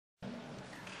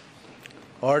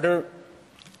Order.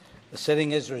 The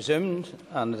sitting is resumed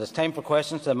and it is time for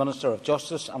questions to the Minister of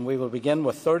Justice, and we will begin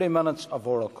with 30 minutes of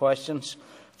oral questions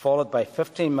followed by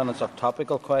 15 minutes of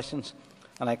topical questions,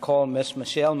 and I call Ms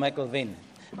Michelle McIlveen.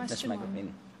 Ms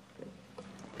McIlveen.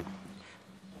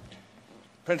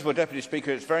 Principal Deputy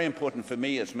Speaker, it is very important for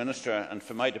me as Minister and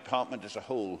for my department as a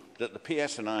whole that the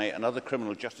PSNI and other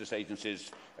criminal justice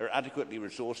agencies are adequately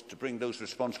resourced to bring those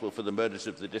responsible for the murders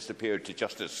of the disappeared to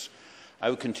justice. I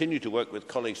will continue to work with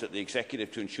colleagues at the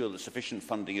Executive to ensure that sufficient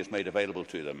funding is made available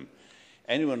to them.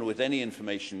 Anyone with any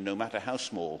information, no matter how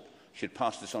small, should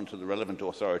pass this on to the relevant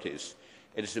authorities.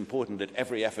 It is important that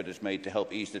every effort is made to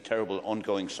help ease the terrible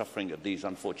ongoing suffering of these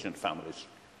unfortunate families.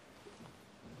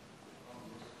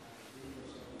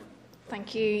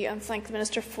 Thank you, and thank the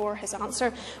Minister for his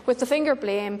answer. With the finger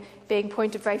blame being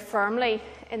pointed very firmly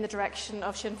in the direction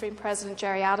of Sinn Féin President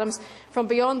Gerry Adams, from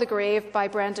beyond the grave by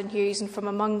Brendan Hughes and from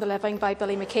among the living by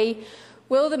Billy McKee,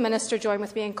 will the Minister join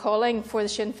with me in calling for the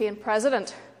Sinn Féin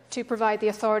President to provide the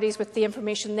authorities with the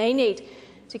information they need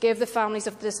to give the families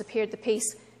of the disappeared the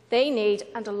peace they need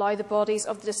and allow the bodies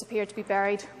of the disappeared to be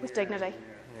buried with dignity?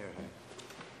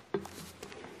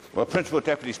 Well, Principal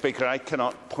Deputy Speaker, I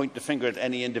cannot point the finger at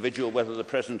any individual, whether the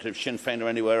President of Sinn Féin or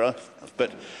anywhere else,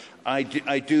 but I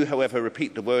do, however,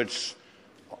 repeat the words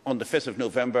on the 5th of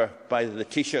November by the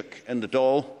Taoiseach in the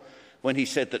Dáil, when he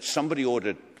said that somebody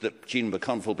ordered that Jean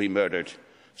McConville be murdered,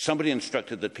 somebody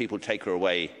instructed that people take her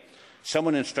away,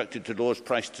 someone instructed Dolores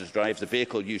Price to drive the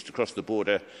vehicle used to cross the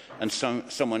border, and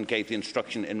someone gave the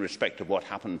instruction in respect of what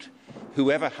happened.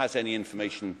 Whoever has any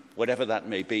information, whatever that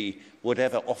may be,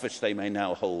 whatever office they may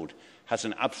now hold, has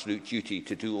an absolute duty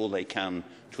to do all they can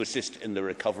to assist in the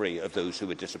recovery of those who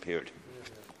were disappeared.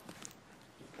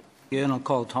 I'll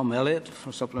call Tom Elliott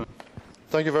for supplement.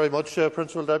 Thank you very much,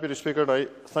 Principal Deputy Speaker. And I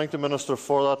thank the Minister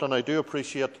for that, and I do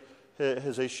appreciate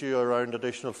his issue around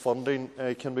additional funding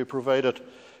can be provided.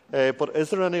 But is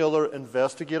there any other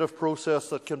investigative process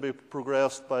that can be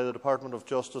progressed by the Department of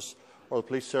Justice or the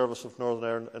Police Service of Northern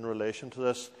Ireland in relation to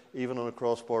this, even on a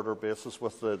cross-border basis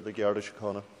with the Garda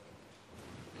Síochána?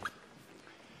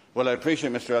 Well, I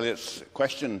appreciate Mr Elliott's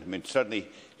question. I mean, certainly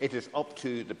it is up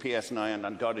to the PSNI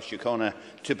and Garda Síochána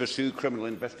to pursue criminal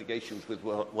investigations with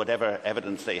whatever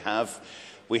evidence they have.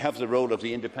 We have the role of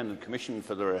the Independent Commission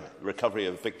for the Recovery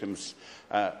of Victims,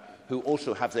 who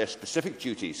also have their specific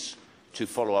duties to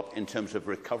follow up in terms of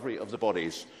recovery of the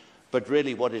bodies. But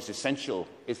really what is essential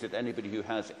is that anybody who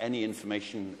has any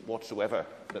information whatsoever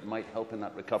that might help in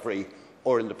that recovery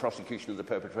or in the prosecution of the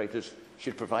perpetrators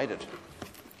should provide it.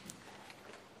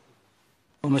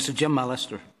 Well, Mr Jim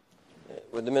Mallister.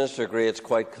 Would the Minister agree it's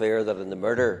quite clear that in the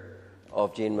murder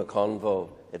of Jean McConville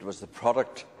it was the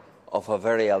product of a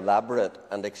very elaborate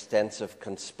and extensive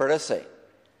conspiracy,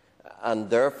 and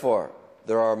therefore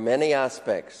there are many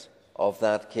aspects of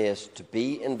that case to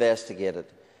be investigated,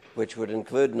 which would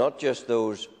include not just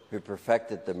those who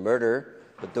perfected the murder,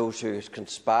 but those who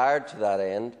conspired to that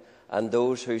end and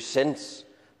those who since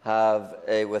have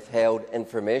withheld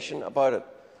information about it?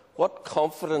 What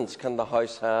confidence can the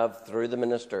House have, through the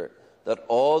Minister, that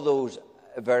all those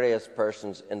various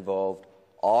persons involved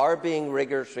are being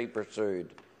rigorously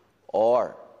pursued,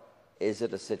 or is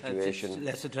it a situation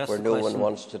where no one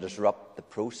wants to disrupt the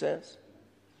process?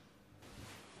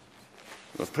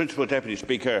 Well, Principal Deputy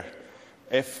Speaker,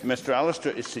 if Mr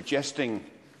Allister is suggesting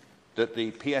that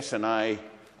the PSNI,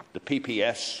 the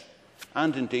PPS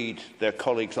and indeed their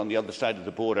colleagues on the other side of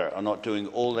the border are not doing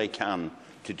all they can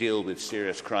to deal with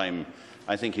serious crime,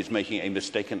 I think he is making a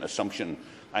mistaken assumption.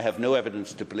 I have no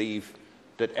evidence to believe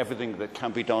that everything that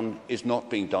can be done is not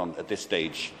being done at this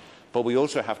stage. But we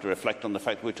also have to reflect on the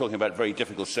fact that we are talking about very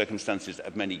difficult circumstances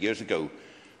of many years ago.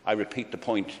 I repeat the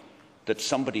point that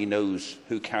somebody knows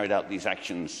who carried out these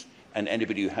actions, and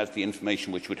anybody who has the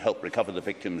information which would help recover the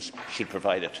victims should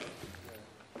provide it.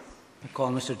 I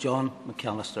call Mr John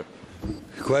McAllister.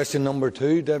 Question number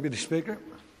 2, Deputy Speaker.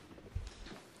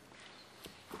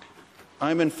 I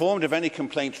am informed of any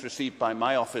complaints received by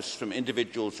my office from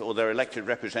individuals or their elected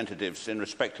representatives in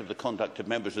respect of the conduct of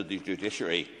members of the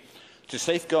judiciary. To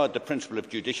safeguard the principle of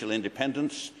judicial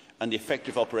independence and the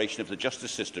effective operation of the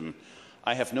justice system,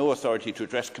 I have no authority to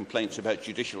address complaints about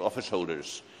judicial office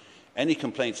holders. Any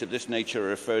complaints of this nature are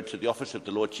referred to the Office of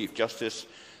the Lord Chief Justice,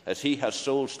 as he has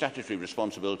sole statutory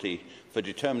responsibility for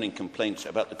determining complaints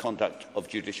about the conduct of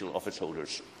judicial office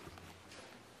holders.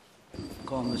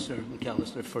 Call Mr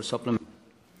McAllister for supplement.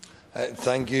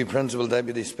 Thank you, Principal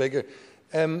Deputy Speaker.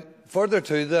 Further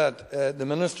to that, the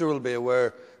Minister will be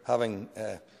aware, having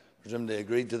presumably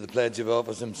agreed to the pledge of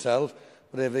office himself,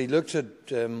 but if he looks at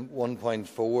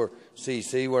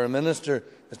 1.4cc, where a minister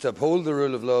is to uphold the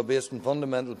rule of law based on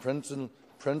fundamental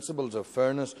principles of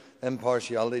fairness,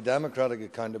 impartiality, democratic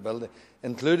accountability,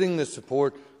 including the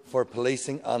support for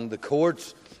policing and the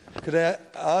courts. Could I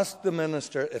ask the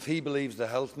Minister if he believes the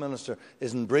Health Minister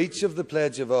is in breach of the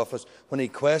pledge of office when he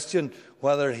questioned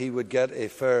whether he would get a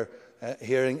fair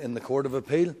hearing in the Court of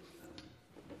Appeal?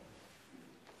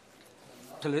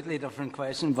 Absolutely different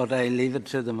question, but I leave it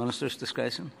to the Minister's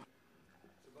discretion.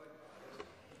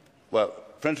 Well,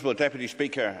 Principal Deputy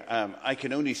Speaker, I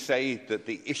can only say that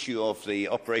the issue of the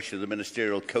operation of the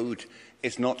Ministerial Code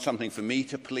is not something for me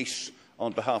to police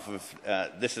on behalf of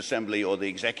this Assembly or the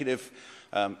Executive.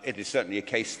 It is certainly a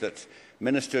case that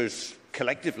ministers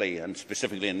collectively, and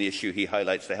specifically in the issue he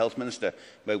highlights, the Health Minister,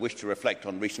 may wish to reflect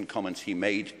on recent comments he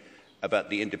made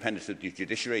about the independence of the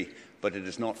judiciary, but it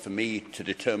is not for me to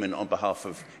determine on behalf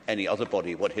of any other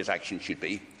body what his action should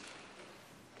be.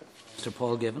 Mr.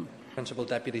 Paul Given. Principal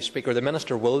Deputy Speaker, the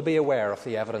Minister will be aware of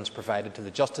the evidence provided to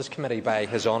the Justice Committee by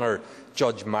His Honour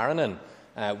Judge Marinan,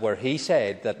 where he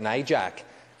said that NIJAC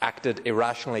acted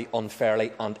irrationally,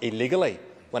 unfairly and illegally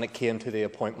when it came to the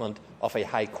appointment of a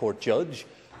High Court judge.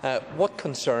 What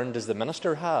concern does the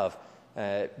Minister have,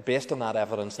 based on that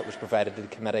evidence that was provided to the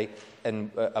committee,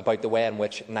 about the way in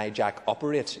which NIJAC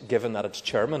operates, given that its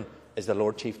chairman is the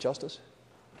Lord Chief Justice?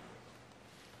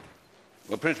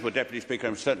 Well, Principal Deputy Speaker, I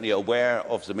am certainly aware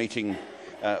of the meeting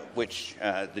which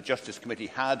the Justice Committee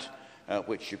had,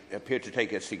 which appeared to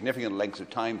take a significant length of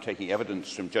time, taking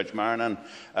evidence from Judge Marinan.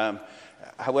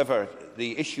 However,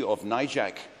 the issue of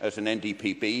NIJAC as an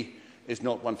NDPB is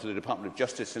not one for the Department of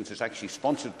Justice, since it's actually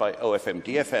sponsored by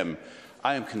OFM-DFM.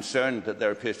 I am concerned that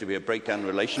there appears to be a breakdown in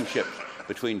relationship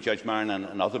between Judge Marinan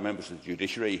and other members of the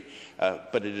judiciary,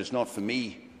 but it is not for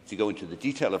me to go into the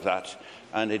detail of that,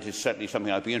 and it is certainly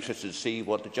something I'd be interested to see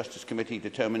what the Justice Committee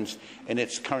determines in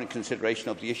its current consideration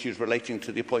of the issues relating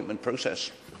to the appointment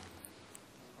process.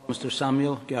 Mr.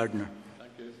 Samuel Gardner.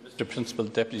 Mr. Principal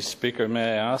Deputy Speaker, may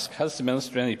I ask, has the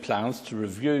Minister any plans to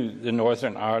review the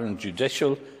Northern Ireland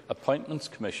Judicial Appointments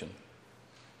Commission?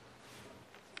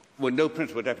 Well, no,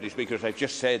 Principal Deputy Speaker. As I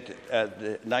just said,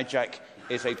 the NIJAC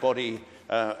is a body,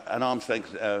 an arm's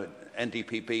length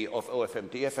NDPB of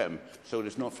OFM-DFM, so it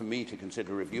is not for me to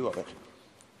consider a review of it.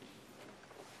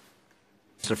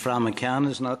 Mr. Fran McCann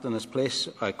is not in his place.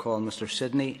 I call Mr.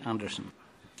 Sidney Anderson.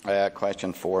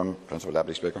 Question 4, Principal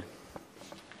Deputy Speaker.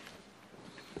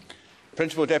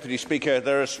 Principal Deputy Speaker,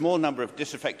 there are a small number of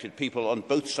disaffected people on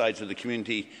both sides of the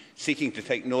community seeking to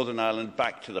take Northern Ireland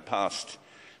back to the past.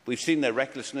 We've seen their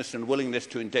recklessness and willingness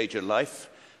to endanger life,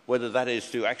 whether that is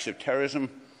through acts of terrorism,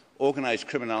 organised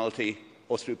criminality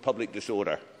or through public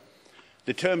disorder.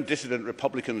 The term dissident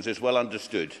Republicans is well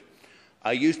understood.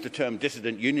 I used the term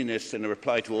dissident unionists in a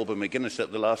reply to Alban McGuinness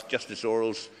at the last Justice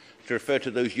Orals to refer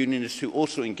to those unionists who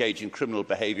also engage in criminal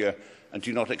behaviour and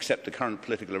do not accept the current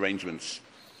political arrangements.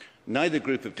 Neither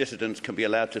group of dissidents can be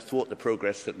allowed to thwart the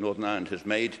progress that Northern Ireland has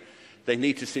made. They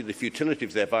need to see the futility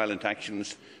of their violent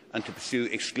actions and to pursue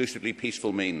exclusively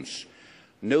peaceful means.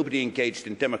 Nobody engaged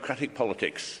in democratic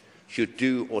politics should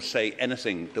do or say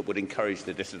anything that would encourage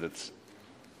the dissidents.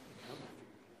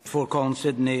 Before calling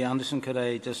Sidney Anderson, could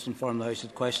I just inform the House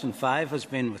that question 5 has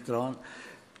been withdrawn?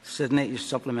 Sidney, your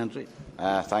supplementary.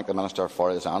 Thank the Minister for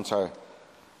his answer.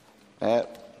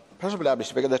 Principal Deputy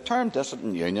Speaker, the term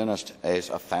dissident unionist is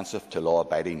offensive to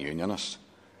law-abiding unionists,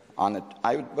 and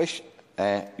I would wish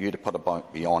you to put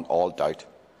it beyond all doubt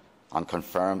and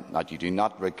confirm that you do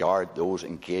not regard those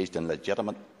engaged in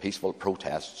legitimate peaceful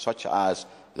protests, such as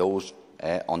those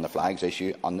on the flags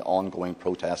issue and the ongoing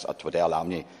protests at Twiddell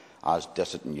Avenue, as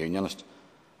dissident unionists,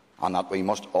 and that we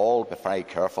must all be very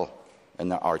careful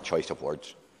in our choice of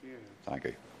words. Thank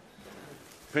you.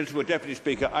 Principal Deputy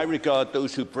Speaker, I regard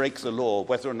those who break the law,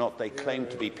 whether or not they claim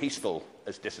to be peaceful,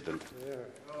 as dissident.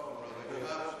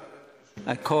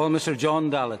 I call Mr. John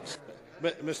Dallet.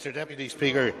 Mr. Deputy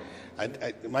Speaker,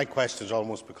 my question has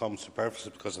almost become superfluous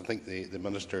because I think the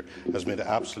Minister has made it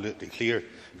absolutely clear.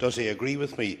 Does he agree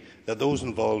with me that those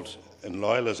involved in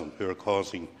loyalism who are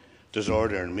causing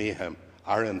disorder and mayhem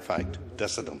are in fact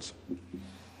dissidents?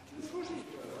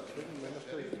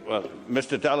 Well,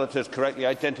 Mr. Dallet has correctly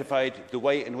identified the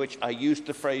way in which I used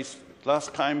the phrase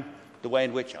last time, the way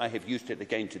in which I have used it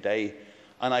again today,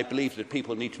 and I believe that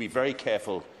people need to be very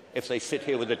careful if they sit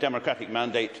here with a democratic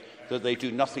mandate that they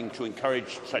do nothing to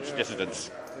encourage such dissidents.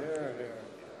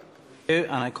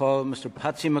 And I call Mr.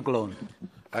 Patsy McGlone.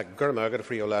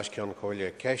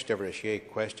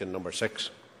 Question number 6.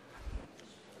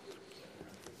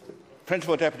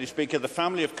 Principal Deputy Speaker, the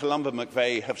family of Columba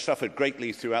McVeigh have suffered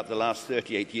greatly throughout the last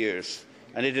 38 years.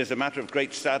 and it is a matter of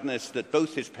great sadness that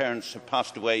both his parents have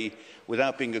passed away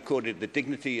without being accorded the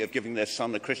dignity of giving their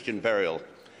son a Christian burial.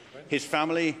 His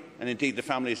family, and indeed the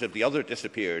families of the other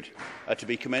disappeared, are to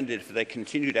be commended for their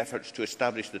continued efforts to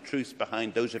establish the truth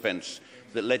behind those events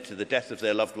that led to the death of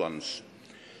their loved ones.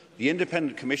 The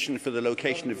Independent Commission for the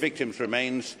Location of Victims'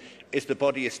 Remains is the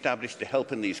body established to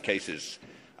help in these cases.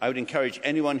 I would encourage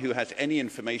anyone who has any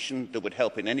information that would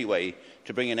help in any way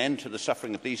to bring an end to the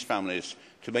suffering of these families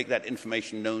to make that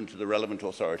information known to the relevant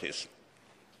authorities.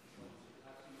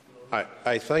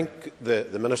 I thank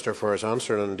the Minister for his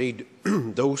answer, and indeed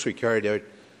those who carried out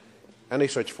any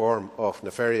such form of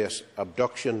nefarious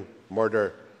abduction,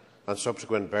 murder and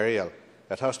subsequent burial.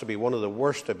 It has to be one of the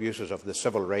worst abuses of the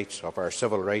civil rights, of our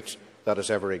civil rights, that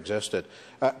has ever existed.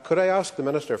 Could I ask the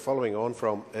Minister, following on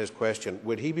from his question,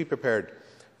 would he be prepared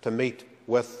to meet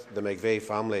with the McVeigh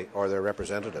family or their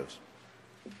representatives?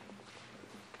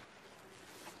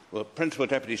 Well, Principal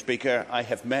Deputy Speaker, I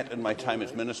have met in my time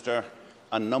as Minister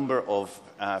a number of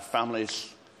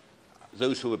families,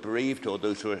 those who were bereaved or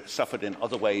those who have suffered in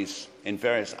other ways in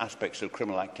various aspects of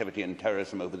criminal activity and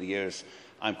terrorism over the years.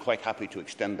 I'm quite happy to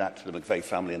extend that to the McVeigh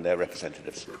family and their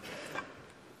representatives.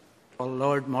 Well,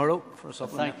 Lord Morrow for a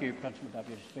supplement. Thank you, Principal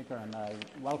Deputy Speaker, and I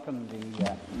welcome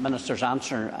the Minister's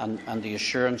answer and the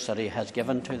assurance that he has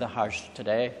given to the House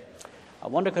today. I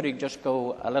wonder could he just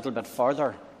go a little bit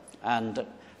further and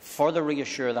further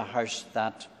reassure the House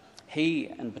that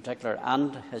he, in particular,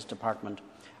 and his department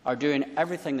are doing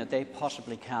everything that they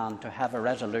possibly can to have a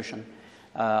resolution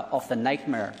of the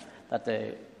nightmare that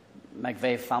the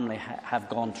McVeigh family have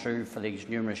gone through for these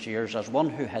numerous years. As one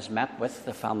who has met with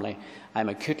the family, I am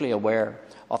acutely aware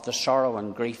of the sorrow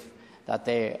and grief that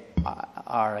they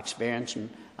are experiencing.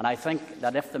 And I think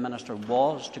that if the Minister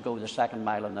was to go the second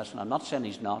mile on this, and I'm not saying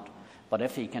he's not, but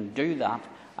if he can do that,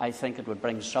 I think it would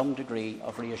bring some degree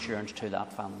of reassurance to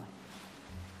that family.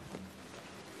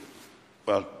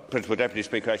 Well, Principal Deputy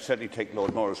Speaker, I certainly take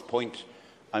Lord Morrow's point.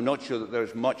 I'm not sure that there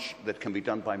is much that can be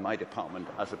done by my department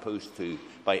as opposed to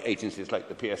by agencies like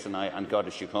the PSNI and Garda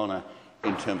Síochána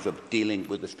in terms of dealing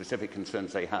with the specific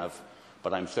concerns they have.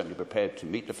 But I'm certainly prepared to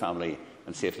meet the family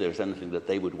and see if there is anything that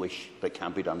they would wish that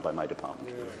can be done by my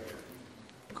department.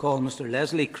 Call Mr.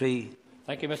 Leslie Cree.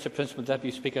 Thank you, Mr. Principal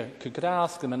Deputy Speaker. Could I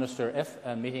ask the Minister if,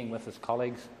 meeting with his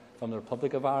colleagues from the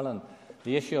Republic of Ireland,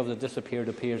 the issue of the disappeared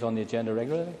appears on the agenda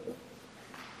regularly?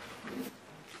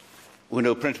 Well,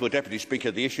 no, Principal Deputy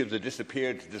Speaker, the issue of the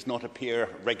disappeared does not appear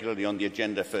regularly on the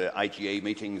agenda for IGA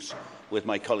meetings with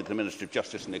my colleague, the Minister of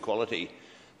Justice and Equality.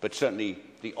 But certainly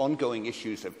the ongoing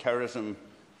issues of terrorism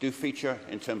do feature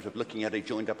in terms of looking at a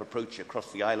joined-up approach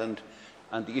across the island,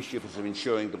 and the issue of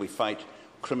ensuring that we fight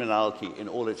criminality in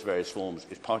all its various forms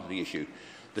is part of the issue.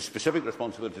 The specific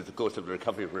responsibilities, of course, of the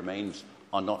recovery of remains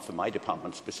are not for my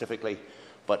department specifically,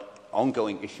 but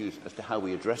ongoing issues as to how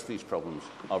we address these problems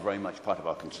are very much part of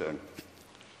our concern.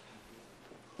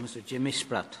 Mr. Jimmy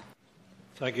Spratt.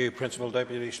 Thank you, Principal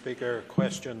Deputy Speaker.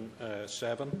 Question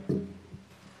 7.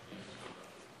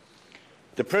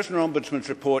 The Prisoner Ombudsman's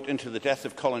report into the death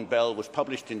of Colin Bell was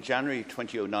published in January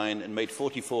 2009 and made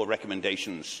 44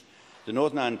 recommendations. The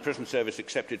Northern Ireland Prison Service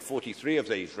accepted 43 of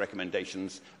these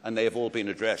recommendations, and they have all been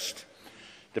addressed.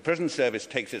 The Prison Service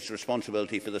takes its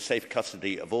responsibility for the safe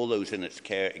custody of all those in its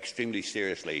care extremely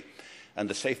seriously, and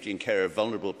the safety and care of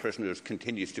vulnerable prisoners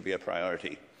continues to be a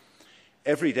priority.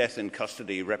 Every death in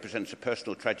custody represents a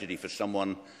personal tragedy for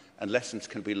someone, and lessons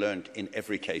can be learned in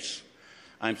every case.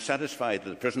 I am satisfied that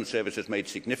the Prison Service has made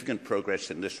significant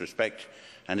progress in this respect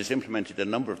and has implemented a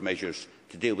number of measures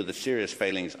to deal with the serious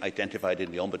failings identified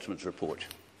in the Ombudsman's report.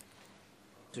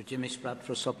 Mr. Jimmy Spratt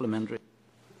for supplementary.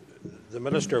 The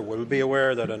Minister will be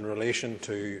aware that in relation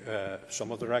to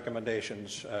some of the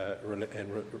recommendations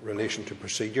in relation to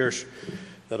procedures,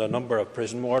 that a number of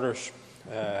prison warders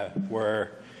were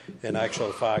in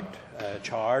actual fact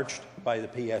charged by the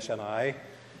PSNI,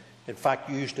 in fact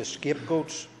used as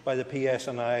scapegoats by the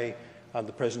PSNI and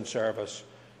the Prison Service.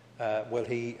 Will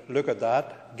he look at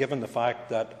that, given the fact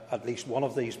that at least one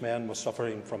of these men was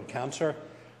suffering from cancer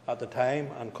at the time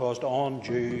and caused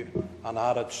undue and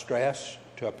added stress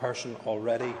to a person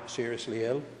already seriously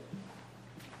ill?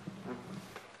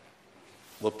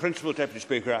 Well, Principal Deputy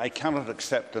Speaker, I cannot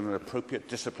accept that an appropriate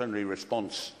disciplinary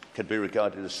response could be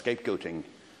regarded as scapegoating.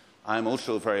 I am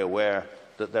also very aware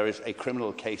that there is a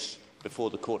criminal case before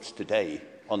the courts today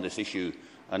on this issue,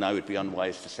 and I would be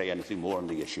unwise to say anything more on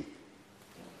the issue.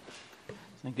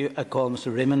 Thank you. I call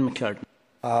Mr. Raymond McCartney.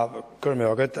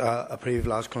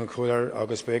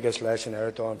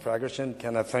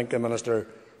 Can I thank the Minister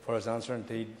for his answer?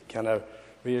 Indeed, can I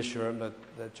reassure him that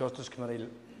the Justice Committee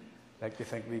like to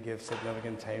think we give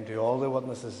significant time to all the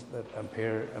witnesses that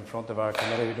appear in front of our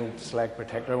committee. We don't select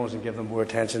particular ones and give them more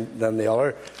attention than the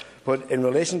other. But in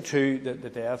relation to the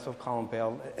death of Colin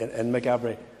Bell in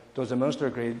McGabry, does the Minister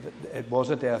agree that it was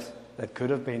a death that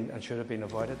could have been and should have been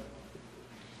avoided?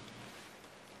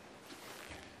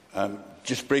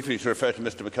 Just briefly to refer to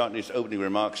Mr McCartney's opening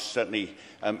remarks, certainly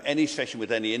any session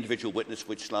with any individual witness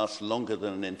which lasts longer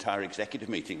than an entire executive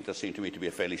meeting does seem to me to be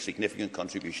a fairly significant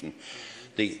contribution.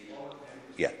 The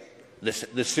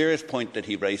serious point that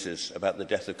he raises about the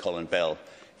death of Colin Bell,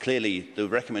 clearly the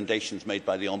recommendations made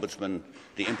by the Ombudsman,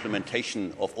 the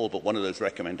implementation of all but one of those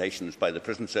recommendations by the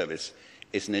Prison Service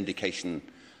is an indication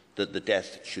that the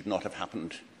death should not have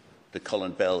happened, that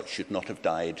Colin Bell should not have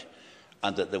died,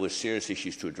 and that there were serious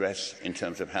issues to address in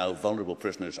terms of how vulnerable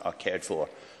prisoners are cared for.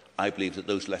 I believe that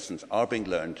those lessons are being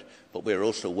learned, but we are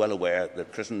also well aware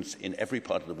that prisons in every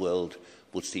part of the world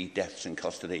will see deaths in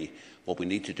custody. What we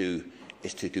need to do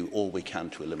is to do all we can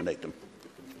to eliminate them.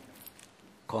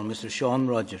 Call Mr Sean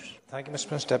Rogers. Thank you,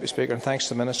 Mr Deputy Speaker, and thanks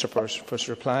to the Minister for his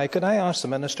reply. Could I ask the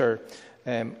Minister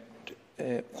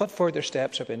what further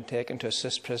steps have been taken to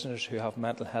assist prisoners who have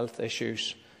mental health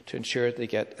issues to ensure they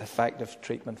get effective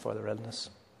treatment for their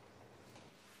illness?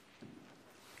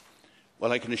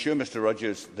 Well, I can assure Mr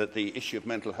Rogers that the issue of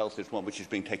mental health is one which is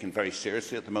being taken very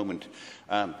seriously at the moment.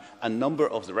 A number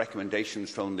of the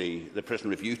recommendations from the Prison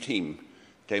Review team,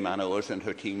 Dame Anna Ors and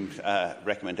her team's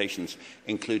recommendations,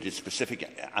 included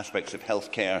specific aspects of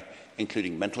health care,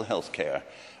 including mental health care.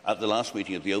 At the last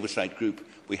meeting of the Oversight Group,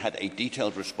 we had a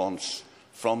detailed response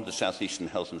from the South Eastern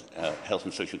Health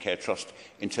and Social Care Trust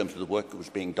in terms of the work that was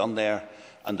being done there,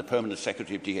 and the Permanent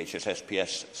Secretary of DHS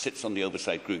SPS sits on the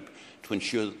Oversight Group to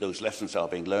ensure that those lessons are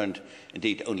being learned.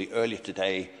 Indeed, only earlier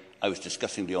today I was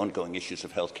discussing the ongoing issues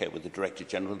of healthcare with the Director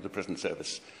General of the Prison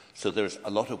Service. So there is a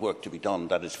lot of work to be done,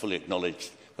 that is fully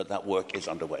acknowledged, but that work is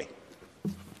underway.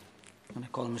 And I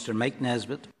call Mr Mike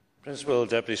Nesbitt. Principal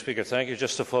Deputy Speaker, thank you.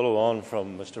 Just to follow on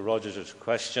from Mr Rogers'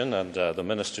 question and the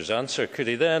Minister's answer, could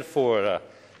he therefore,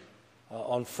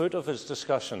 on foot of his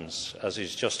discussions, as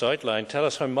he's just outlined, tell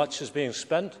us how much is being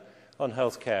spent on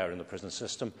health care in the prison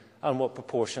system and what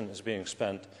proportion is being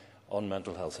spent on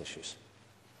mental health issues?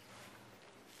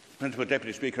 Principal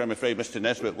Deputy Speaker, I'm afraid Mr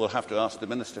Nesbitt will have to ask the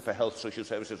Minister for Health, Social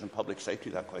Services and Public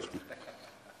Safety that question.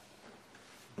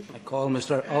 I call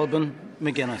Mr Alban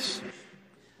McGuinness.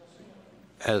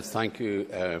 Thank you,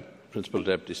 Principal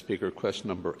Deputy Speaker. Question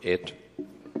number 8.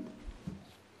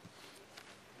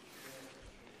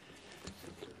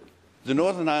 The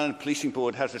Northern Ireland Policing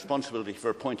Board has responsibility for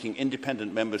appointing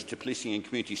independent members to policing and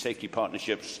community safety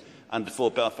partnerships and the 4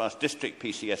 Belfast District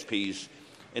PCSPs,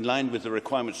 in line with the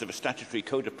requirements of a statutory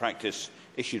code of practice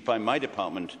issued by my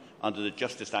department under the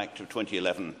Justice Act of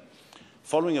 2011.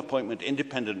 Following appointment,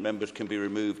 independent members can be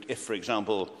removed if, for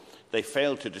example, they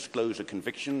fail to disclose a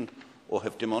conviction or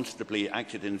have demonstrably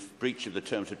acted in breach of the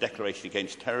terms of Declaration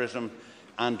Against Terrorism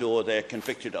and/or they are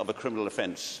convicted of a criminal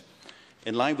offence.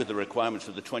 In line with the requirements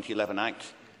of the 2011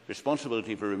 Act,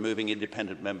 responsibility for removing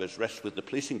independent members rests with the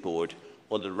Policing Board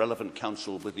or the relevant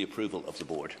council with the approval of the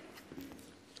Board.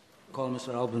 Call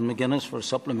Mr Alban McGuinness for a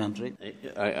supplementary.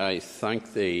 I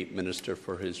thank the Minister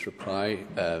for his reply,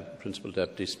 Principal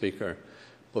Deputy Speaker.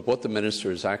 But what the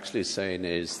Minister is actually saying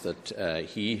is that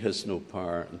he has no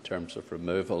power in terms of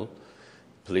removal.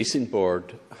 The Policing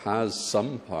Board has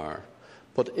some power.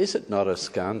 But is it not a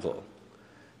scandal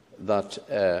that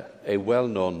a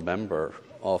well-known member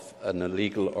of an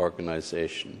illegal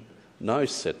organisation now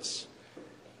sits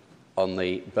on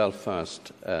the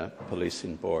Belfast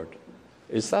Policing Board?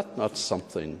 Is that not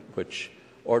something which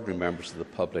ordinary members of the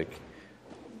public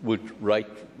would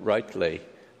rightly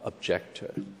object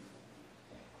to?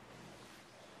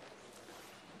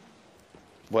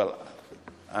 Well,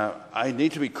 I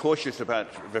need to be cautious about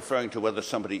referring to whether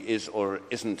somebody is or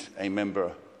isn't a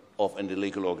member of an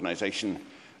illegal organisation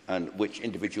and which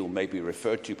individual may be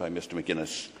referred to by Mr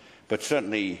McGuinness. But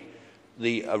certainly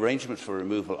the arrangements for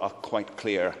removal are quite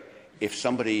clear. If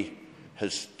somebody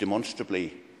has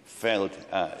demonstrably failed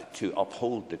to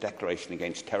uphold the Declaration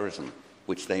Against Terrorism,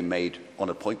 which they made on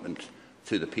appointment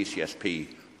to the PCSP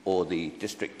or the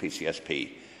District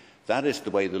PCSP, that is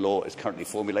the way the law is currently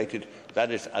formulated.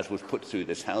 That is as was put through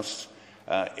this House.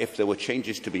 If there were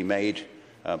changes to be made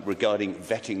regarding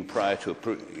vetting prior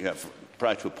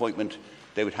to appointment,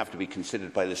 they would have to be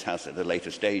considered by this House at a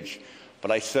later stage.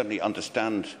 But I certainly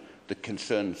understand the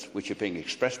concerns which are being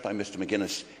expressed by Mr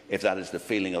McGuinness, if that is the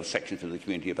feeling of sections of the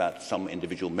community about some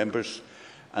individual members.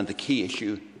 And the key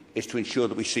issue is to ensure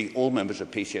that we see all members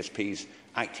of PCSPs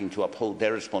acting to uphold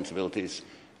their responsibilities,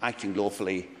 acting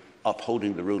lawfully,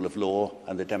 upholding the rule of law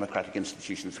and the democratic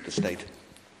institutions of the state.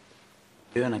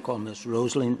 And I call Ms.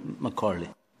 Rosalind McCorley.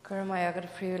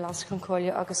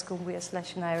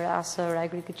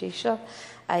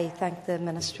 I thank the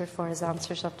Minister for his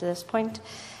answers up to this point.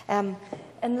 In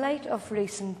light of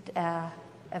recent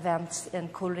events in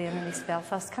Coleraine and East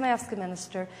Belfast, can I ask the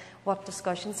Minister what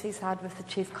discussions he's had with the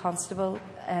Chief Constable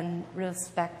in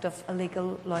respect of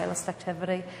illegal loyalist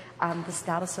activity and the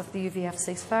status of the UVF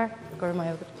ceasefire?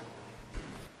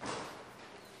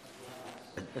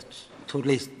 It's a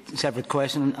totally separate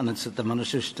question and it's at the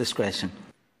Minister's discretion.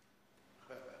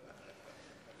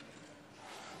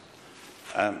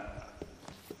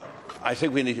 I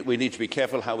think we need to be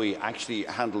careful how we actually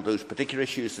handle those particular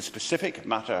issues. The specific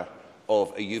matter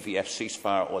of a UVF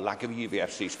ceasefire or lack of a UVF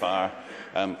ceasefire,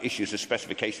 issues of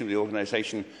specification of the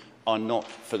organisation, are not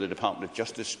for the Department of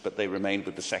Justice, but they remain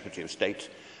with the Secretary of State.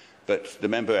 But the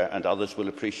member and others will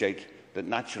appreciate that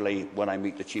naturally, when I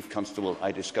meet the Chief Constable,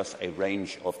 I discuss a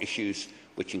range of issues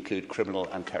which include criminal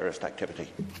and terrorist activity.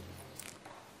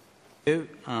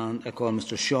 And I call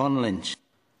Mr. Sean Lynch.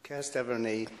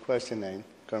 Question 9.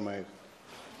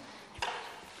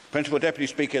 Principal Deputy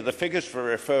Speaker, the figures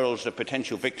for referrals of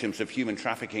potential victims of human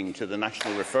trafficking to the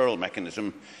National Referral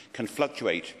Mechanism can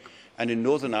fluctuate, and in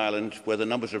Northern Ireland, where the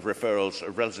numbers of referrals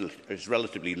is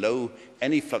relatively low,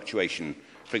 any fluctuation,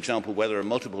 for example whether are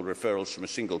multiple referrals from a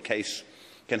single case,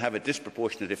 can have a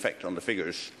disproportionate effect on the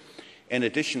figures. In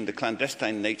addition, the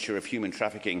clandestine nature of human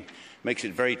trafficking makes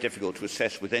it very difficult to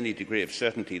assess with any degree of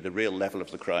certainty the real level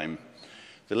of the crime.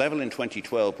 The level in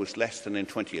 2012 was less than in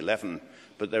 2011,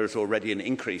 but there is already an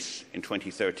increase in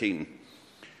 2013.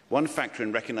 One factor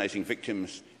in recognising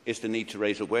victims is the need to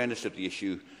raise awareness of the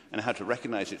issue and how to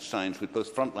recognise its signs with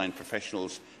both frontline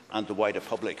professionals and the wider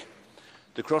public.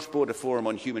 The Cross-Border Forum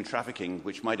on Human Trafficking,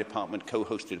 which my department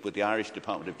co-hosted with the Irish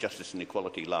Department of Justice and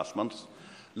Equality last month,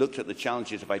 looked at the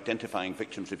challenges of identifying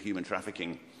victims of human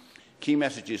trafficking. Key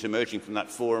messages emerging from that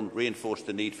forum reinforced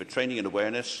the need for training and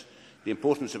awareness, the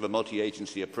importance of a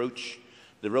multi-agency approach,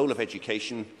 the role of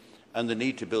education, and the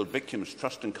need to build victims'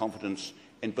 trust and confidence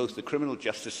in both the criminal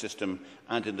justice system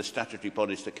and in the statutory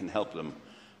bodies that can help them.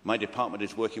 My department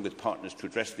is working with partners to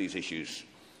address these issues.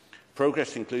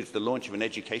 Progress includes the launch of an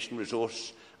education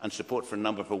resource and support for a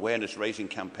number of awareness-raising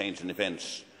campaigns and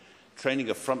events.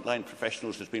 Training of frontline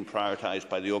professionals has been prioritised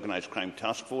by the Organised Crime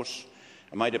Task Force,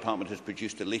 and my department has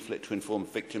produced a leaflet to inform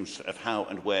victims of how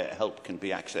and where help can be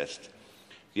accessed.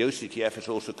 The OCTF has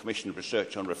also commissioned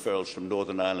research on referrals from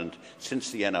Northern Ireland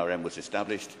since the NRM was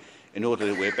established, in order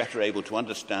that we are better able to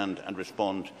understand and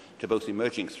respond to both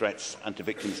emerging threats and to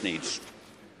victims' needs.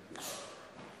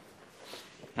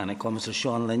 And I call Mr.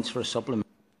 Sean Lynch for a supplement.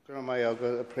 And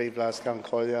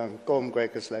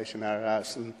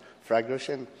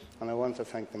I want to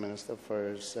thank the Minister for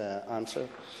his answer.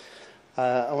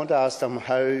 I want to ask him,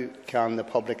 how can the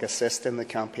public assist in the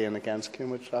campaign against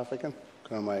human trafficking?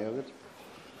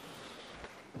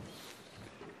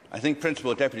 I think,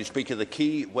 Principal Deputy Speaker, the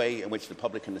key way in which the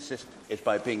public can assist is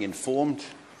by being informed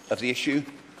of the issue,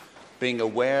 being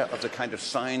aware of the kind of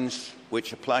signs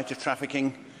which apply to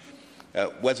trafficking,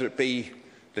 whether it be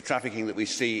the trafficking that we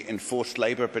see in forced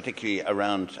labour, particularly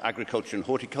around agriculture and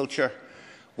horticulture,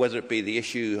 whether it be the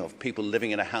issue of people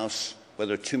living in a house, where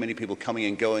there are too many people coming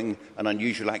and going, an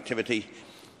unusual activity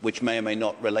which may or may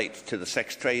not relate to the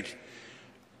sex trade.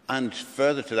 And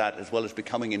further to that, as well as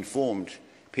becoming informed,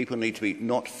 people need to be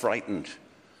not frightened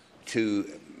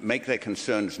to make their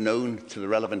concerns known to the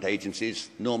relevant agencies,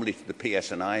 normally to the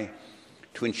PSNI,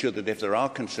 to ensure that if there are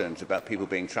concerns about people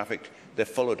being trafficked, they're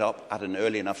followed up at an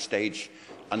early enough stage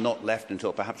and not left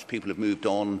until perhaps people have moved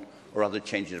on or other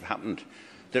changes have happened.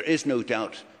 There is no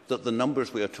doubt that the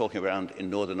numbers we are talking around in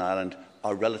Northern Ireland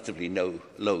are relatively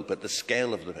low, but the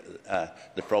scale of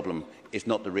the problem is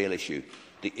not the real issue.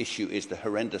 The issue is the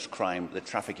horrendous crime that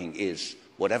trafficking is,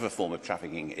 whatever form of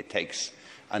trafficking it takes,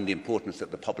 and the importance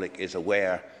that the public is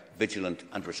aware, vigilant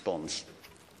and responds.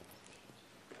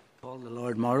 Call the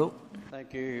Lord Morrow.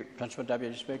 Thank you, Principal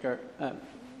Deputy Speaker.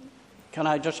 Can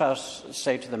I just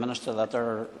say to the Minister that there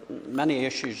are many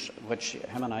issues which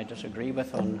him and I disagree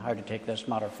with on how to take this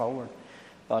matter forward.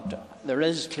 But there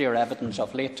is clear evidence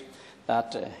of late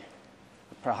that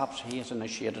perhaps he has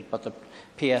initiated, but the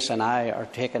PSNI are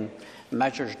taking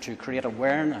measures to create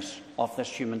awareness of this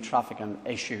human trafficking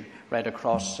issue right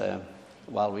across,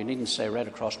 well, we needn't say right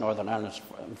across Northern Ireland,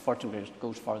 unfortunately it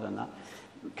goes further than that.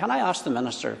 Can I ask the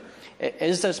Minister,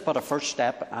 is this but a first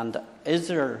step, and is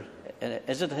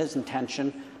it his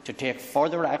intention to take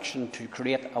further action to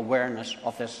create awareness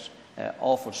of this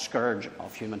awful scourge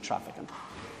of human trafficking?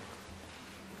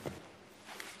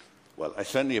 Well, I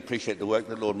certainly appreciate the work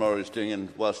that Lord Morrow is doing, and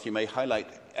whilst he may highlight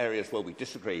areas where we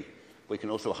disagree, we can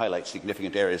also highlight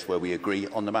significant areas where we agree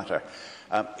on the matter.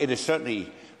 It is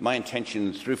certainly my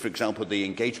intention, through, for example, the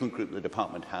engagement group the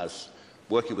Department has,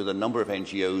 working with a number of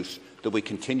NGOs, that we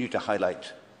continue to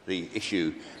highlight the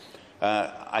issue.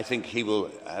 I think he will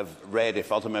have read,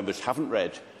 if other members haven't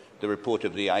read, the report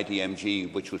of the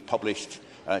IDMG, which was published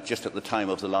just at the time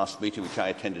of the last meeting, which I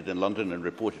attended in London and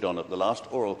reported on at the last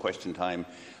oral question time,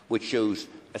 which shows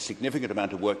a significant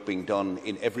amount of work being done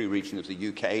in every region of the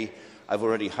UK. I've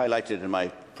already highlighted in my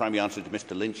primary answer to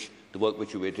Mr Lynch the work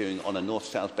which we are doing on a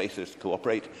north-south basis to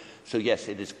cooperate. So yes,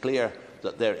 it is clear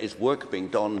that there is work being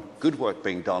done, good work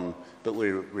being done, but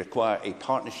we require a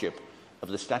partnership of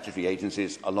the statutory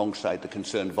agencies alongside the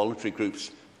concerned voluntary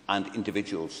groups and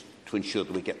individuals to ensure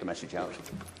that we get the message out.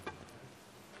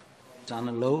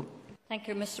 Donna Lowe. Thank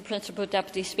you, Mr Principal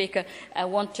Deputy Speaker. I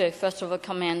want to first of all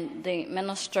commend the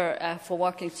Minister for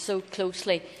working so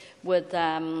closely with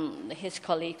his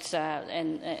colleagues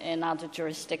in other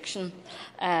jurisdictions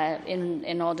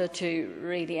in order to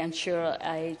really ensure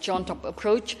a joined-up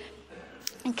approach.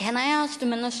 And can I ask the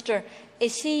Minister,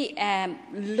 is he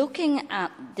looking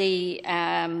at the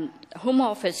Home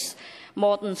Office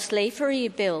modern slavery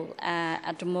bill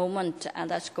at the moment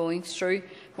that's going through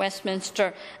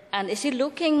Westminster, and is he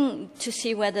looking to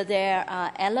see whether there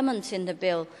are elements in the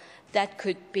bill that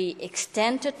could be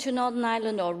extended to Northern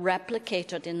Ireland or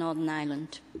replicated in Northern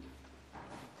Ireland?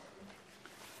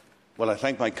 Well, I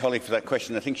thank my colleague for that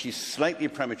question. I think she's slightly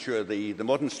premature. The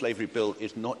modern slavery bill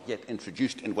is not yet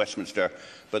introduced in Westminster,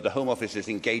 but the Home Office is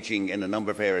engaging in a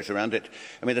number of areas around it.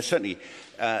 I mean,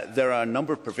 there are a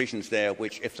number of provisions there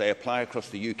which, if they apply across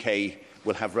the UK,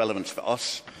 will have relevance for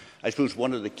us. I suppose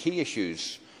one of the key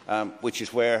issues, which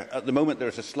is where at the moment there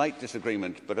is a slight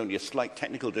disagreement, but only a slight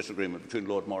technical disagreement between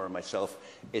Lord Morrow and myself,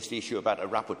 is the issue about a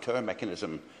rapporteur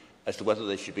mechanism as to whether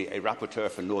there should be a rapporteur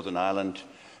for Northern Ireland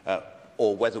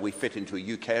or whether we fit into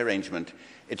a UK arrangement.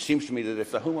 It seems to me that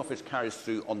if the Home Office carries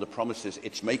through on the promises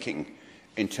it's making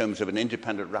in terms of an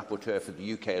independent rapporteur for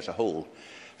the UK as a whole,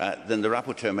 then the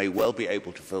rapporteur may well be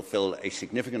able to fulfil a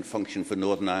significant function for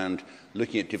Northern Ireland,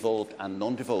 looking at devolved and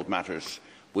non-devolved matters,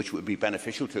 which would be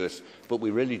beneficial to us. But we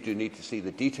really do need to see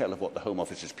the detail of what the Home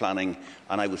Office is planning,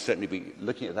 and I will certainly be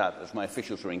looking at that as my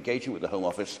officials are engaging with the Home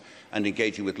Office and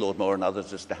engaging with Lord Morrow and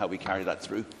others as to how we carry that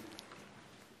through.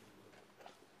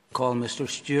 Call Mr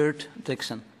Stuart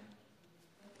Dixon.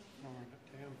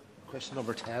 Question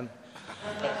number 10.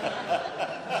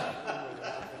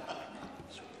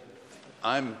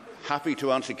 I'm happy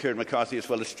to answer Kieran McCarthy as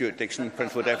well as Stuart Dixon,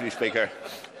 Principal Deputy Speaker.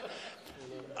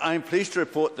 I am pleased to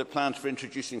report that plans for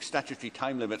introducing statutory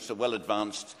time limits are well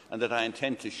advanced and that I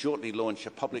intend to shortly launch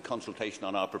a public consultation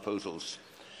on our proposals.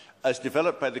 As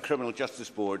developed by the Criminal Justice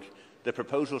Board, the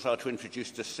proposals are to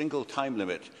introduce a single time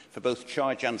limit for both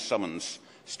charge and summons,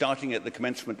 starting at the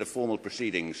commencement of formal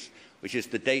proceedings, which is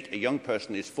the date a young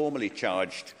person is formally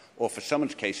charged, or for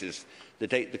summons cases, the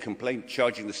date the complaint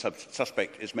charging the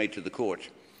suspect is made to the court.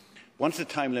 Once the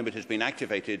time limit has been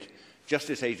activated,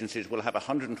 justice agencies will have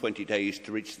 120 days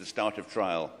to reach the start of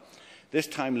trial. This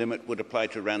time limit would apply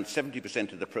to around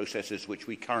 70% of the processes which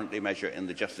we currently measure in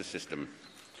the justice system.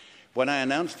 When I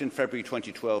announced in February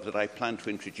 2012 that I planned to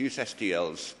introduce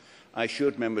SDLs, I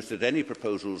assured members that any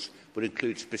proposals would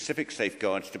include specific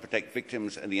safeguards to protect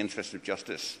victims and the interests of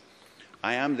justice.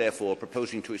 I am therefore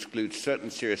proposing to exclude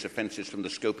certain serious offences from the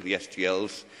scope of the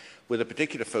SDLs, with a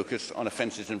particular focus on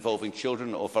offences involving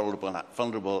children or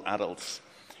vulnerable adults.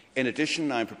 In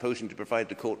addition, I am proposing to provide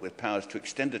the Court with powers to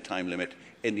extend the time limit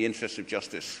in the interests of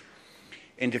justice.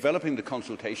 In developing the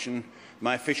consultation,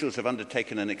 my officials have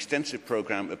undertaken an extensive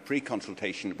programme of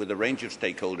pre-consultation with a range of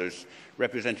stakeholders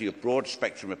representing a broad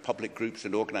spectrum of public groups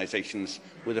and organisations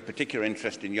with a particular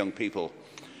interest in young people.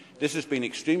 This has been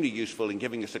extremely useful in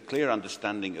giving us a clear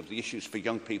understanding of the issues for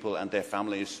young people and their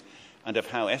families, and of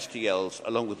how SDLs,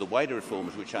 along with the wider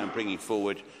reforms which I am bringing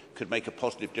forward, could make a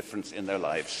positive difference in their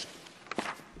lives.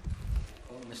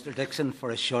 Mr Dixon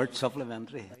for a short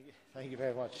supplementary. Thank you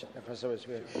very much,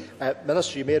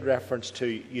 Minister, you made reference to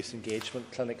youth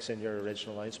engagement clinics in your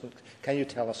original announcement. Can you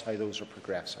tell us how those are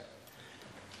progressing?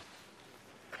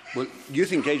 Well,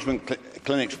 youth engagement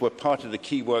clinics were part of the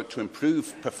key work to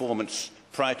improve performance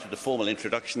prior to the formal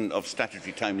introduction of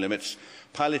statutory time limits,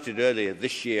 piloted earlier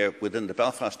this year within the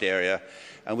Belfast area,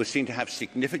 and was seen to have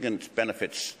significant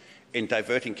benefits in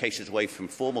diverting cases away from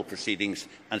formal proceedings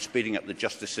and speeding up the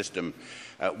justice system.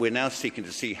 We're now seeking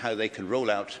to see how they can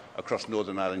roll out across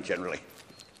Northern Ireland generally.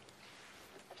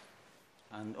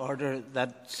 And order,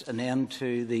 that's an end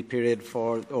to the period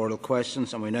for oral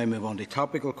questions, and we now move on to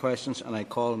topical questions, and I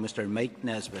call Mr Mike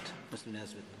Nesbitt. Mr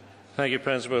Nesbitt. Thank you,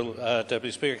 Principal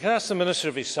Deputy Speaker. Can I ask the Minister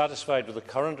if he is satisfied with the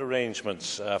current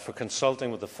arrangements for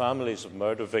consulting with the families of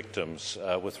murder victims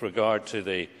with regard to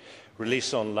the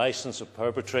release on licence of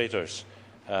perpetrators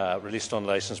released on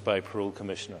licence by parole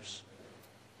commissioners?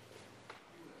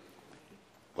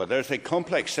 Well, there is a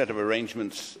complex set of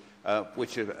arrangements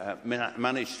which are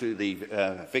managed through the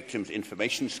Victims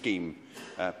Information Scheme,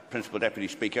 Principal Deputy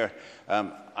Speaker.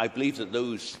 I believe that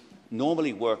those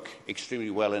normally work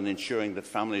extremely well in ensuring that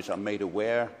families are made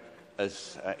aware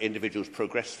as individuals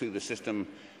progress through the system,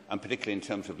 and particularly in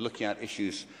terms of looking at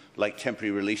issues like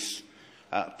temporary release.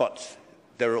 But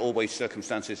there are always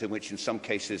circumstances in which, in some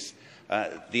cases,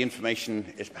 the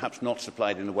information is perhaps not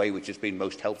supplied in a way which has been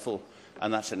most helpful,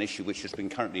 and that's an issue which has been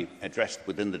currently addressed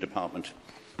within the department.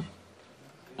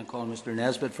 I call Mr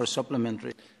Nesbitt for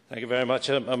supplementary. Thank you very much.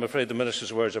 I'm afraid the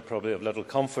Minister's words are probably of little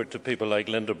comfort to people like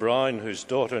Linda Brown, whose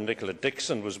daughter Nicola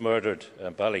Dixon was murdered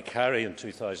in Ballycarry in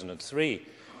 2003.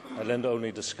 Linda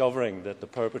only discovering that the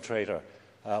perpetrator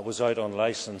was out on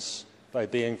licence by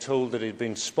being told that he'd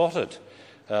been spotted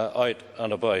out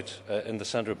and about in the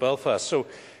centre of Belfast. So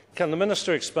can the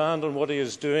Minister expand on what he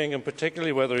is doing, and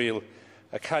particularly whether he'll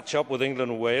catch up with England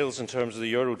and Wales in terms of the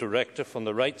Euro Directive on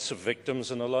the rights of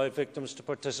victims and allow victims to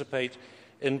participate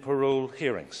in parole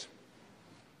hearings?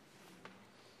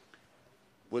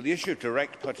 Well, the issue of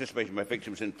direct participation by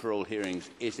victims in parole hearings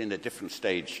is in a different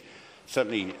stage.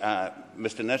 Certainly,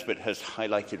 Mr Nesbitt has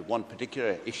highlighted one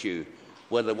particular issue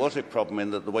where there was a problem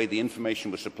in that the way the information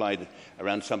was supplied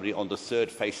around somebody on the third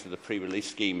phase of the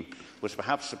pre-release scheme was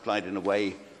perhaps supplied in a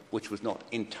way which was not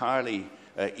entirely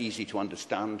easy to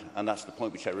understand, and that's the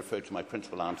point which I referred to my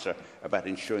principal answer about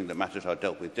ensuring that matters are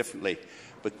dealt with differently.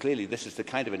 But clearly this is the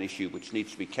kind of an issue which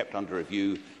needs to be kept under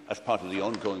review as part of the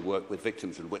ongoing work with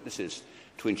victims and witnesses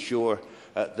to ensure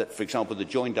that, for example, the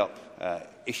joined-up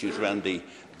issues around the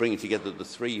bringing together the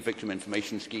three victim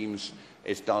information schemes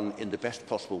is done in the best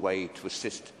possible way to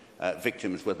assist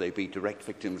victims, whether they be direct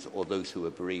victims or those who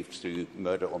are bereaved through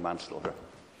murder or manslaughter.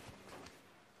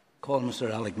 Call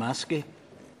Mr Alec Maskey.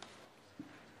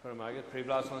 Could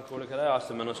I ask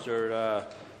the Minister,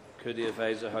 could he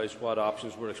advise the House what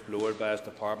options were explored by his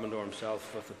department or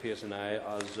himself with the PSNI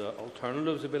as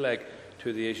alternatives, if you like,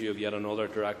 to the issue of yet another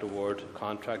direct award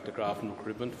contract to graft and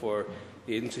recruitment for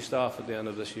agency staff at the end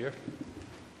of this year?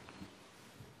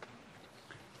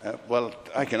 Well,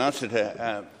 I can answer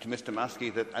to Mr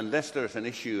Maskey that unless there is an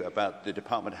issue about the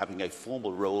department having a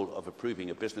formal role of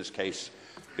approving a business case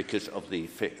because of the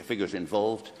figures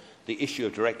involved, the issue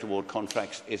of direct award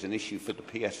contracts is an issue for the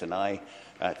PSNI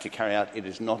to carry out. It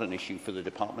is not an issue for the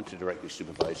department to directly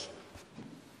supervise.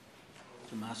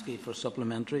 Mr Maskey for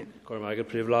supplementary.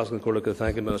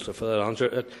 Thank you, Minister, for that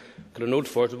answer. Could I note,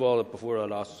 first of all, that before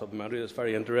I ask supplementary, it's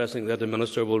very interesting that the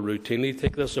Minister will routinely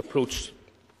take this approach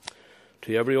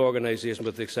to every organisation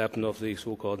with the exception of the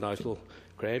so-called National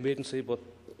Crime Agency. But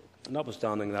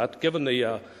notwithstanding that, given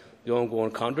the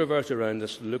ongoing controversy around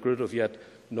this lucrative yet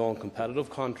non-competitive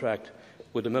contract,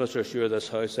 would the Minister assure this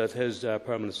House that his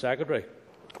Permanent Secretary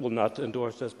will not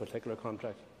endorse this particular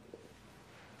contract?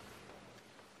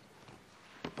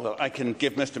 Well, I can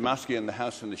give Mr Maskey and the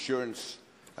House an assurance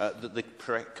that the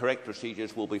correct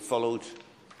procedures will be followed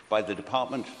by the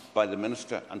Department, by the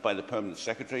Minister and by the Permanent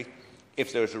Secretary.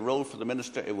 If there is a role for the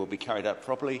Minister, it will be carried out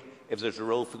properly. If there is a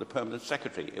role for the Permanent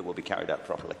Secretary, it will be carried out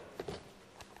properly.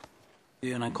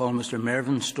 And I call Mr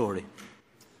Mervyn's story.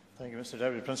 Thank you, Mr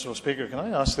Deputy Principal Speaker. Can I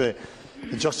ask the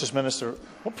Justice Minister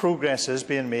what progress is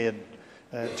being made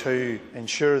to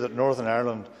ensure that Northern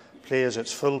Ireland plays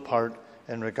its full part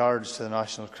in regards to the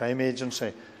National Crime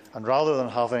Agency, and rather than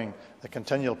having the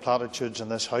continual platitudes in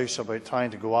this House about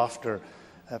trying to go after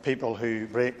people who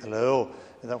break the law,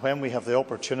 that when we have the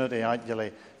opportunity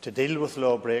actually to deal with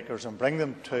lawbreakers and bring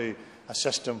them to a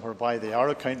system whereby they are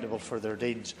accountable for their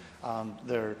deeds and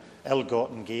their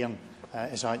ill-gotten gain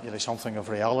is actually something of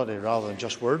reality rather than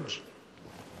just words?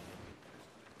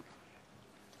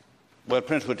 Well,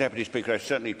 Principal Deputy Speaker, I've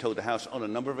certainly told the House on a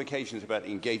number of occasions about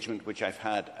engagement which I've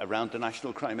had around the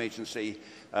National Crime Agency.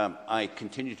 I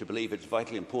continue to believe it's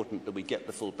vitally important that we get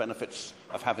the full benefits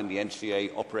of having the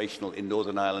NCA operational in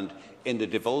Northern Ireland in the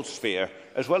devolved sphere,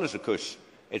 as well as, of course,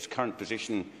 its current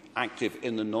position active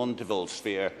in the non-devolved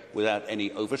sphere without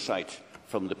any oversight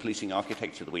from the policing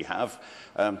architecture that we have.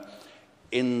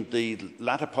 In the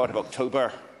latter part of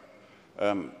October,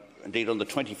 indeed on the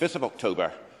 25th of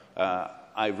October,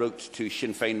 I wrote to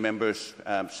Sinn Féin members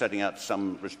setting out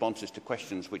some responses to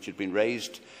questions which had been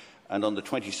raised, and on the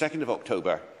 22nd of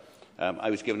October I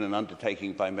was given an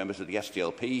undertaking by members of the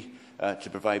SDLP to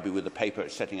provide me with a paper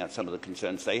setting out some of the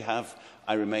concerns they have.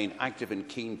 I remain active and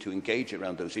keen to engage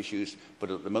around those issues,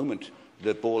 but at the moment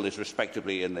the ball is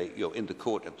respectively in the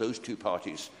court of those two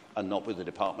parties and not with the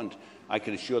Department. I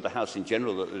can assure the House in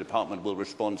general that the Department will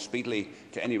respond speedily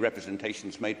to any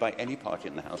representations made by any party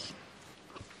in the House.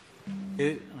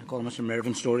 I call Mr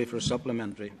Mervyn Story for a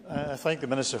supplementary. I thank the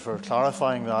Minister for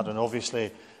clarifying that, and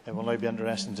obviously it will now be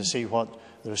interesting to see what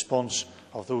the response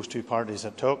of those two parties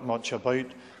that talk much about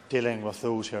dealing with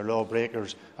those who are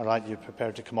lawbreakers are actually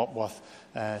prepared to come up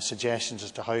with suggestions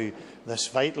as to how this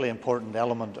vitally important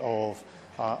element of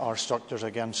our structures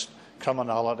against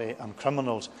criminality and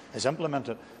criminals is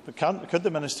implemented. But could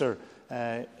the Minister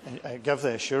give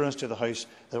the assurance to the House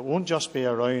that it won't just be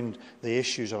around the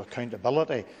issues of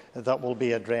accountability that will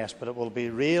be addressed, but it will be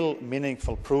real,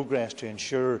 meaningful progress to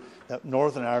ensure that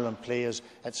Northern Ireland plays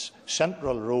its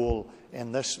central role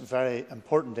in this very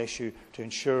important issue to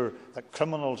ensure that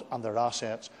criminals and their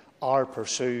assets are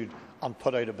pursued and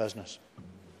put out of business?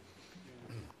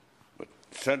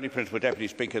 Certainly, Principal Deputy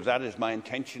Speaker, that is my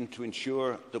intention, to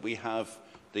ensure that we have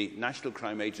the National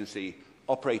Crime Agency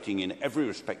operating in every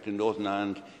respect in Northern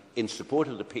Ireland in support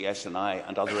of the PSNI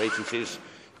and other agencies,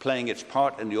 playing its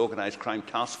part in the Organised Crime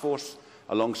Task Force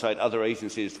alongside other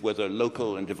agencies, whether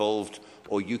local and devolved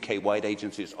or UK-wide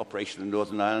agencies operational in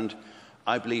Northern Ireland.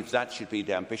 I believe that should be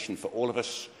the ambition for all of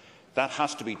us. That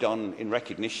has to be done in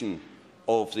recognition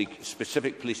of the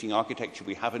specific policing architecture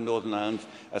we have in Northern Ireland,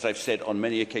 as I've said on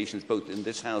many occasions, both in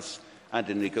this House and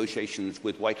in negotiations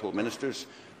with Whitehall ministers.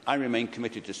 I remain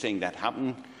committed to seeing that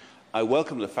happen. I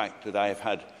welcome the fact that I have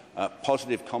had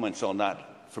positive comments on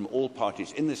that from all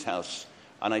parties in this House,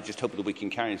 and I just hope that we can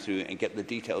carry through and get the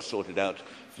details sorted out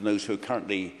from those who are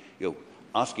currently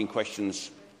asking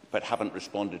questions but haven't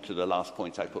responded to the last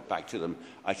points I put back to them.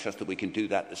 I trust that we can do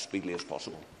that as speedily as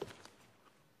possible.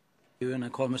 And I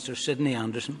call Mr Sidney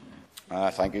Anderson.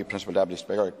 Thank you, Principal Deputy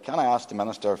Speaker. Can I ask the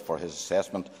Minister for his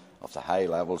assessment of the high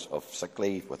levels of sick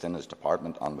leave within his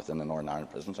department and within the Northern Ireland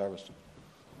Prison Service?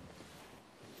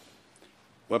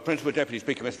 Well, Principal Deputy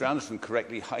Speaker, Mr Anderson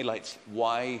correctly highlights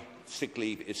why sick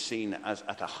leave is seen as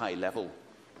at a high level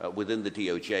within the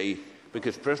DOJ,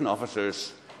 because prison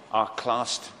officers are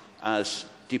classed as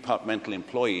departmental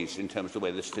employees in terms of the way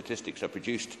the statistics are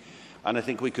produced. And I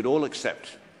think we could all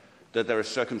accept that there are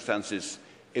circumstances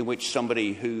in which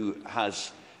somebody who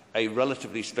has a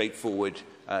relatively straightforward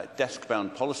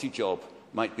desk-bound policy job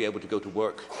might be able to go to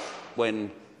work when,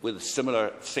 with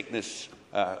similar sickness,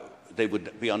 they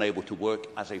would be unable to work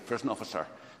as a prison officer.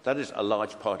 That is a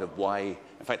large part of why,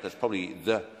 in fact, that's probably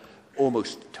the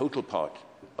almost total part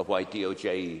of why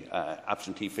DOJ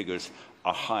absentee figures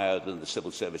are higher than the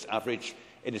civil service average.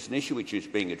 It is an issue which is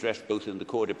being addressed both in the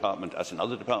core department as in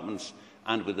other departments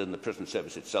and within the prison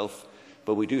service itself.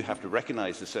 But we do have to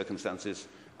recognise the circumstances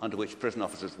under which prison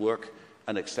officers work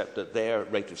and accept that their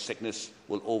rate of sickness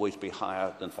will always be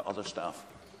higher than for other staff.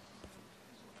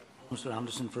 Mr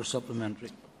Anderson for a supplementary.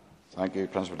 Thank you,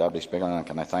 Principal Deputy Speaker, and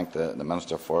can I thank the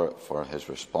Minister for his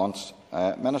response.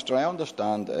 Minister, I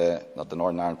understand that the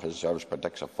Northern Ireland Prison Service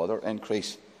predicts a further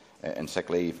increase in sick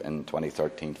leave in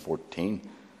 2013-14.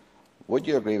 Would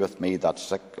you agree with me that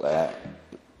sick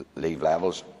leave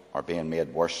levels are being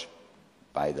made worse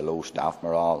by the low staff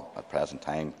morale at present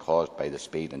time, caused by the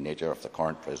speed and nature of the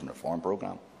current prison reform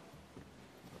programme?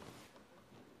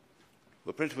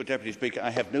 Well, Principal Deputy Speaker,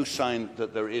 I have no sign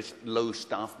that there is low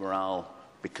staff morale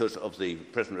because of the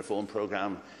prison reform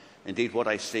programme. Indeed, what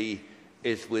I see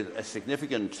is, with a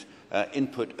significant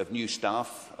input of new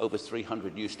staff, over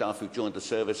 300 new staff who have joined the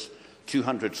service,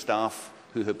 200 staff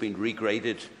who have been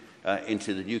regraded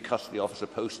into the new custody officer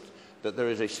post, that there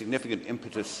is a significant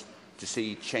impetus to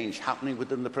see change happening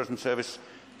within the prison service.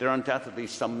 There are undoubtedly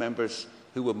some members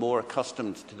who were more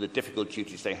accustomed to the difficult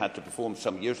duties they had to perform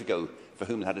some years ago, for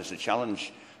whom that is a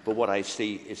challenge. But what I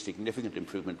see is significant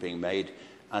improvement being made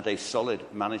and a solid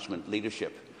management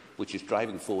leadership which is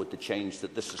driving forward the change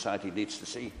that this society needs to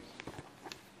see.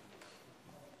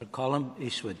 Colin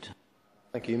Eastwood.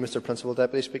 Thank you, Mr Principal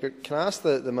Deputy Speaker. Can I ask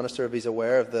the Minister if he's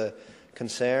aware of the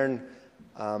concern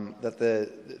that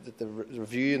the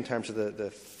review in terms of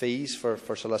the fees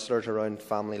for solicitors around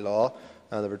family law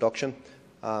and the reduction,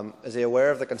 is he aware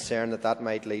of the concern that that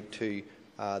might lead to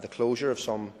the closure of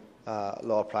some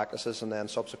law practices and then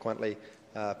subsequently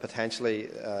potentially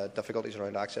difficulties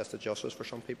around access to justice for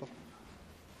some people?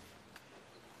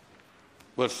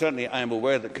 Well, certainly I am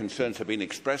aware that concerns have been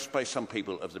expressed by some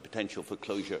people of the potential for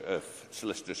closure of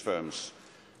solicitors' firms.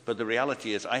 But the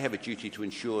reality is I have a duty to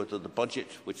ensure that the budget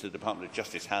which the Department of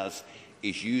Justice has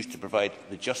is used to provide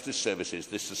the justice services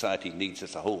this society needs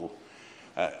as a whole.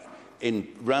 In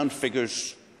round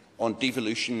figures on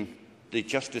devolution, the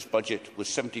justice budget was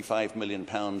 £75 million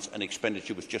and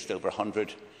expenditure was just over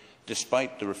 100.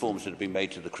 Despite the reforms that have been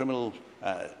made to the criminal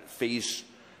fees,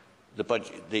 the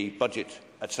budget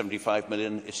at £75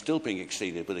 million is still being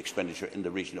exceeded with expenditure in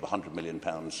the region of £100 million.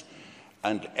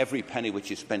 And every penny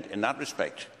which is spent in that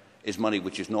respect is money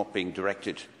which is not being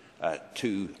directed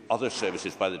to other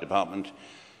services by the Department.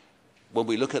 When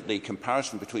we look at the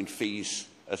comparison between fees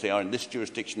as they are in this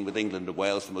jurisdiction with England and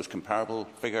Wales, the most comparable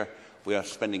figure, we are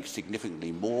spending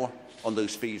significantly more on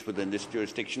those fees within this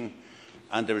jurisdiction,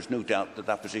 and there is no doubt that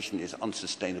that position is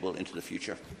unsustainable into the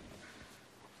future.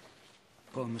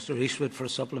 Call Mr. Eastwood for a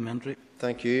supplementary.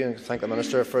 Thank you, and thank the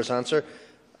Minister for his answer.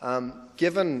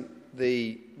 Given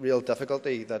the real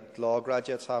difficulty that law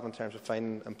graduates have in terms of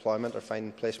finding employment or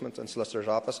finding placement in solicitor's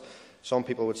office, some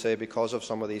people would say because of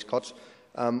some of these cuts,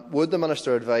 would the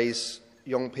Minister advise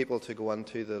young people to go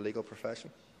into the legal profession?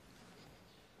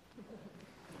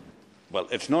 Well,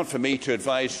 it's not for me to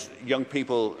advise young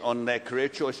people on their career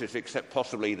choices, except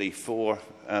possibly the 4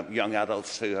 young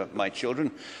adults who are my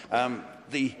children.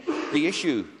 The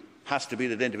issue has to be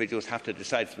that individuals have to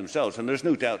decide for themselves, and there's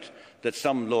no doubt that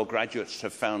some law graduates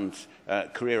have found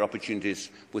career opportunities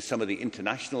with some of the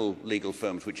international legal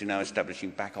firms which are now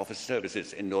establishing back-office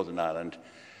services in Northern Ireland.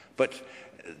 But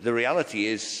the reality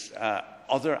is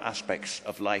other aspects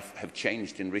of life have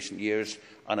changed in recent years,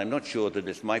 and I'm not sure that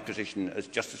it's my position as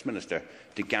Justice Minister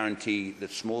to guarantee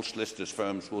that small solicitors'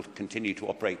 firms will continue to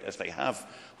operate as they have.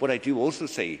 What I do also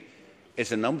see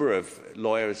is a number of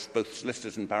lawyers, both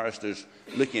solicitors and barristers,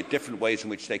 looking at different ways in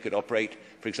which they could operate,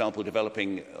 for example,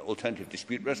 developing alternative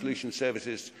dispute resolution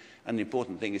services. And the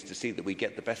important thing is to see that we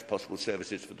get the best possible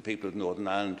services for the people of Northern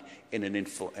Ireland in an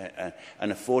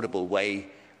affordable way,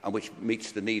 and which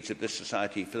meets the needs of this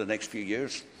society for the next few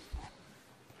years.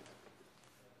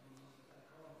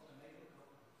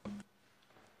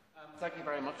 Thank you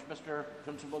very much, Mr.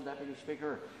 Principal Deputy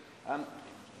Speaker.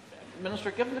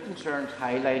 Minister, given the concerns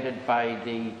highlighted by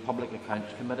the Public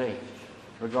Accounts Committee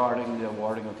regarding the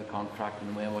awarding of the contract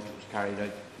and the way in which it was carried out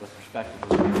with respect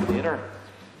to the regulator,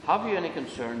 have you any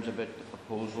concerns about the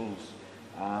proposals,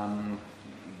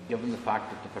 given the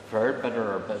fact that the preferred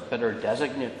bidder or bidder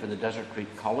designate for the Desert Creek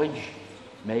College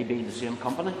may be the same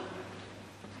company?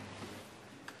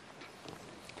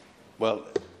 Well,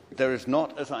 there is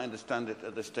not, as I understand it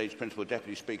at this stage, Principal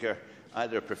Deputy Speaker,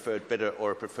 either a preferred bidder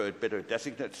or a preferred bidder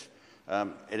designate.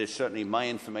 It is certainly my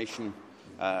information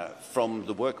from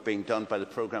the work being done by the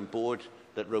Programme Board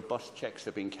that robust checks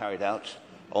have been carried out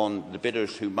on the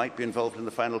bidders who might be involved in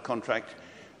the final contract,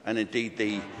 and indeed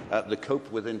the COPE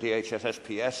within DHS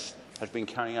SPS has been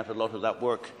carrying out a lot of that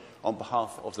work on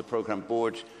behalf of the Programme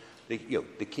Board.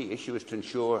 The key issue is to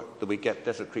ensure that we get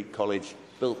Desert Creek College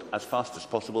built as fast as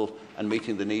possible and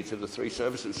meeting the needs of the 3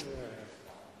 services.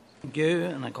 Thank you,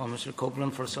 and I call Mr.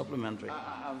 Copeland for a supplementary.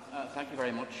 Thank you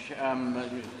very much.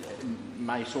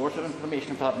 My source of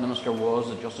information for that, Minister, was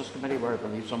the Justice Committee, where I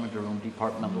believe some of your own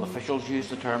departmental officials used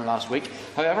the term last week.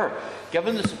 However,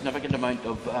 given the significant amount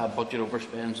of budget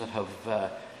overspends that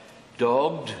have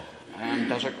dogged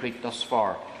Desert Creek thus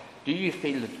far, do you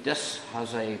feel that this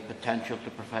has a potential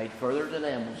to provide further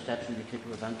delay, and what steps will you take to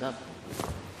prevent that?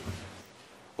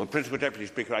 Well, Principal Deputy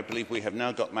Speaker, I believe we have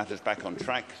now got matters back on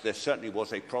track. There certainly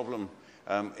was a problem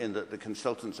in that the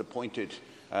consultants appointed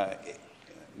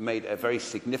made a very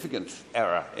significant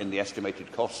error in the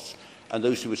estimated costs, and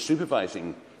those who were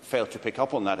supervising failed to pick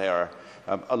up on that error.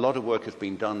 A lot of work has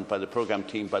been done by the programme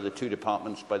team, by the 2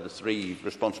 departments, by the 3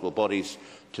 responsible bodies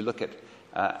to look at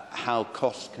how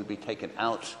costs can be taken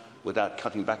out without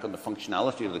cutting back on the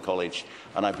functionality of the college,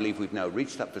 and I believe we've now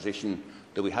reached that position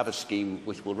that we have a scheme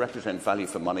which will represent value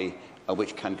for money and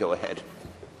which can go ahead.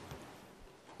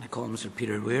 I call Mr.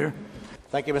 Peter Weir.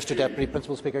 Thank you, Mr. Deputy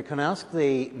Principal Speaker. Can I ask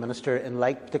the Minister,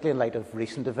 particularly in light of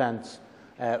recent events,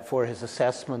 for his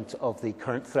assessment of the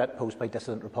current threat posed by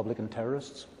dissident Republican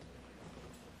terrorists?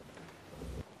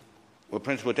 Well,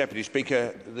 Principal Deputy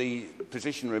Speaker, the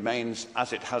position remains,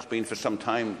 as it has been for some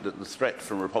time, that the threat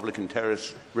from Republican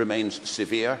terrorists remains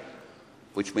severe,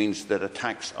 which means that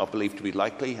attacks are believed to be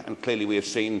likely, and clearly we have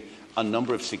seen a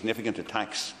number of significant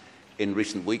attacks in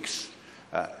recent weeks.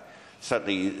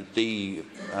 Certainly the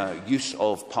use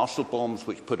of parcel bombs,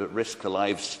 which put at risk the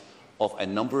lives of a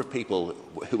number of people,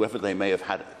 whoever they may have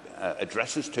had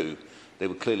addresses to. They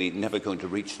were clearly never going to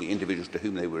reach the individuals to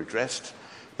whom they were addressed,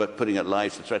 but putting at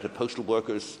lives the threat of postal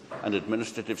workers and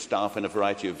administrative staff and a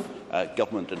variety of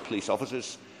government and police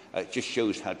officers. It just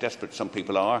shows how desperate some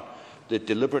people are. The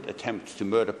deliberate attempt to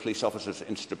murder police officers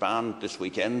in Strabane this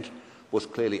weekend was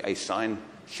clearly a sign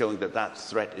showing that that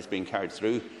threat is being carried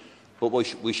through. But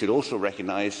what we should also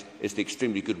recognise is the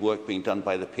extremely good work being done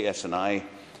by the PSNI,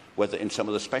 whether in some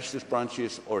of the specialist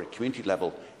branches or at community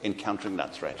level, in countering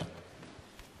that threat.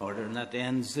 Order, and that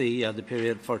ends the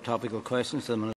period for topical questions.